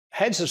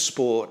Heads of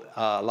sport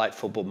are like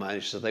football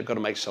managers. They've got to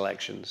make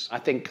selections. I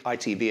think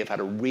ITV have had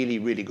a really,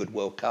 really good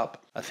World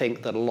Cup. I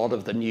think that a lot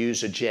of the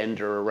news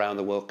agenda around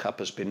the World Cup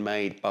has been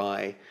made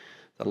by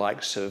the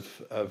likes of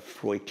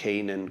Roy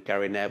Keane and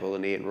Gary Neville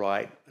and Ian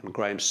Wright and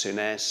Graham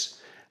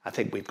Souness. I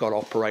think we've got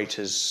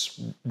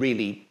operators,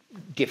 really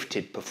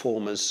gifted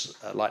performers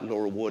like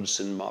Laura Woods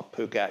and Mark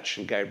Pugac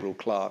and Gabriel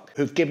Clark,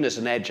 who've given us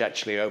an edge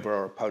actually over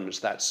our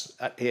opponents.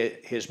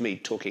 Here's me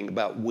talking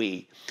about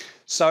we.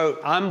 So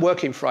I'm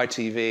working for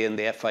ITV in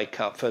the FA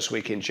Cup first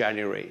week in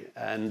January,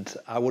 and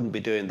I wouldn't be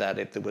doing that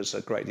if there was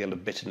a great deal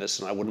of bitterness,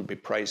 and I wouldn't be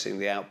praising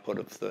the output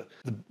of the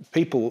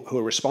people who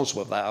are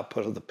responsible for that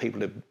output, of the people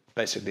who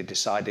basically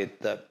decided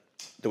that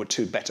there were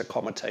two better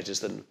commentators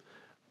than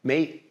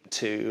me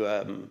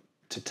to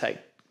take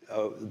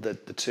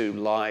the two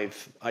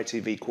live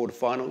ITV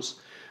quarterfinals.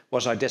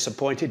 Was I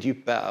disappointed? You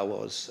bet I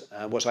was.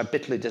 Was I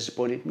bitterly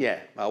disappointed?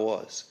 Yeah, I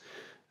was.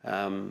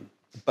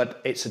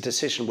 But it's a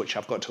decision which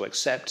I've got to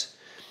accept.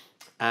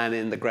 And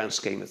in the grand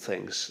scheme of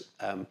things,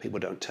 people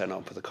don't turn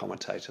on for the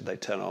commentator, they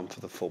turn on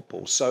for the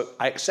football. So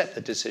I accept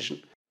the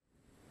decision.